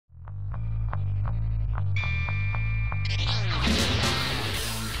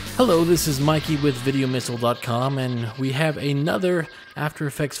Hello, this is Mikey with VideoMissile.com, and we have another After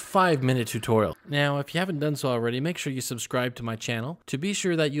Effects 5-minute tutorial. Now, if you haven't done so already, make sure you subscribe to my channel to be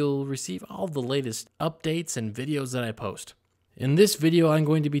sure that you'll receive all the latest updates and videos that I post. In this video, I'm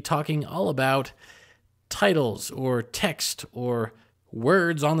going to be talking all about titles or text or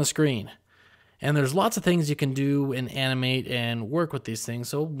words on the screen. And there's lots of things you can do and animate and work with these things,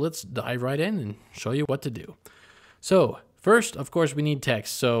 so let's dive right in and show you what to do. So, first, of course, we need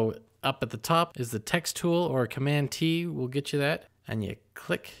text. So up at the top is the text tool, or Command T will get you that. And you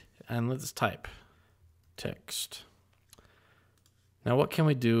click and let's type text. Now what can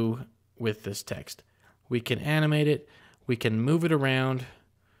we do with this text? We can animate it, we can move it around,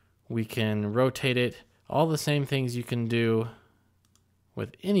 we can rotate it, all the same things you can do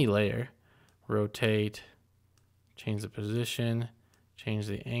with any layer. Rotate, change the position, change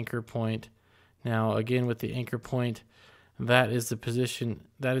the anchor point. Now again with the anchor point, that is the position,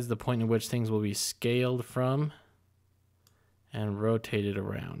 that is the point in which things will be scaled from and rotated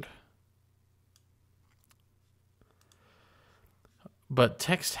around. But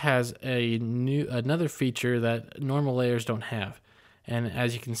text has another feature that normal layers don't have. And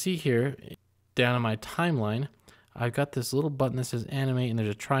as you can see here, down in my timeline, I've got this little button that says animate and there's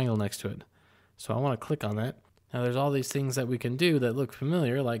a triangle next to it. So I want to click on that. Now there's all these things that we can do that look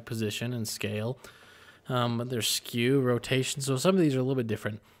familiar, like position and scale. There's skew, rotation, so some of these are a little bit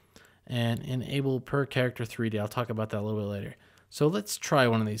different. And enable per character 3D. I'll talk about that a little bit later. So let's try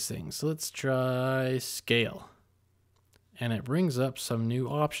one of these things. So let's try scale. And it brings up some new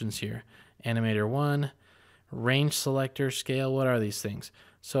options here. Animator 1, range selector, scale, what are these things?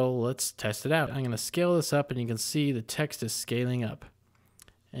 So let's test it out. I'm going to scale this up and you can see the text is scaling up.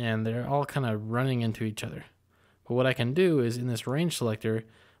 And they're all kind of running into each other. But what I can do is in this range selector,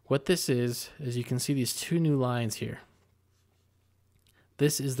 what this is you can see these two new lines here.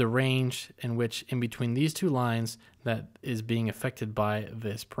 This is the range in which in between these two lines that is being affected by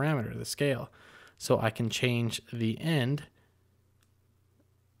this parameter, the scale. So I can change the end.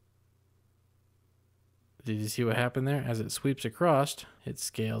 Did you see what happened there? As it sweeps across, it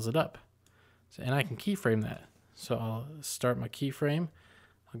scales it up. So, and I can keyframe that. So I'll start my keyframe.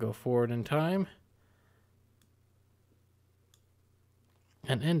 I'll go forward in time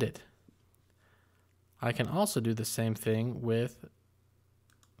and end it. I can also do the same thing with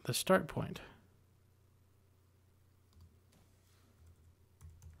the start point.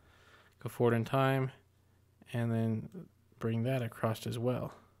 Go forward in time and then bring that across as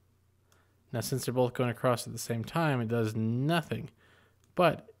well. Now since they're both going across at the same time, it does nothing.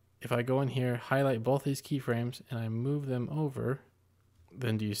 But if I go in here, highlight both these keyframes and I move them over,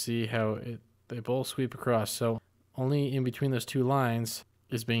 then do you see how they both sweep across? So only in between those two lines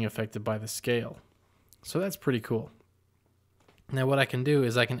is being affected by the scale. So that's pretty cool. Now what I can do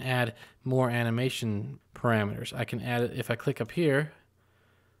is I can add more animation parameters. I can add, if I click up here,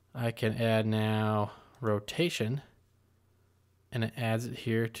 I can add now rotation, and it adds it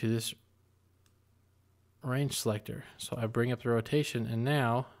here to this range selector. So I bring up the rotation and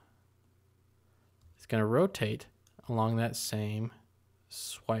now it's going to rotate along that same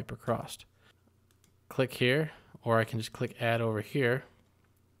swipe across. Click here, or I can just click add over here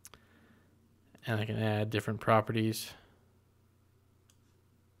and I can add different properties.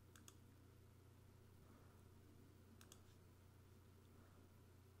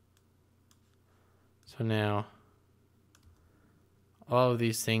 So now all of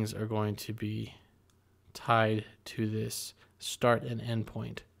these things are going to be tied to this start and end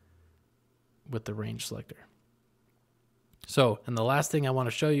point with the range selector. So, and the last thing I want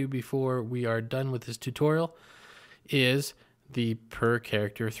to show you before we are done with this tutorial is the per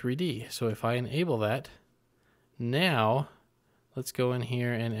character 3D. So if I enable that, now let's go in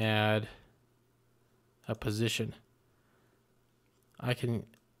here and add a position. I can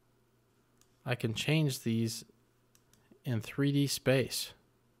change these in 3D space.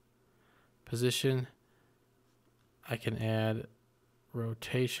 Position, I can add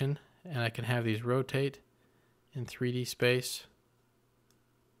rotation, and I can have these rotate in 3D space.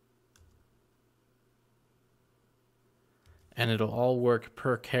 And it'll all work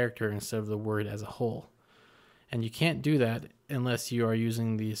per character instead of the word as a whole. And you can't do that unless you are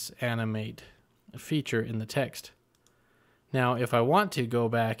using this animate feature in the text. Now, if I want to go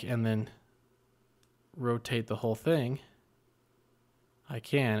back and then rotate the whole thing, I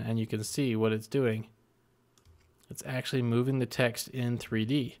can, and you can see what it's doing. It's actually moving the text in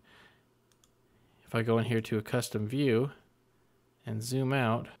 3D. If I go in here to a custom view and zoom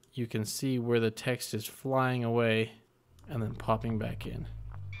out, you can see where the text is flying away and then popping back in.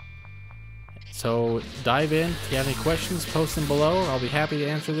 So dive in. If you have any questions, post them below. I'll be happy to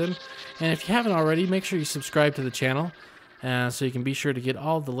answer them. And if you haven't already, make sure you subscribe to the channel so you can be sure to get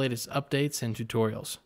all the latest updates and tutorials.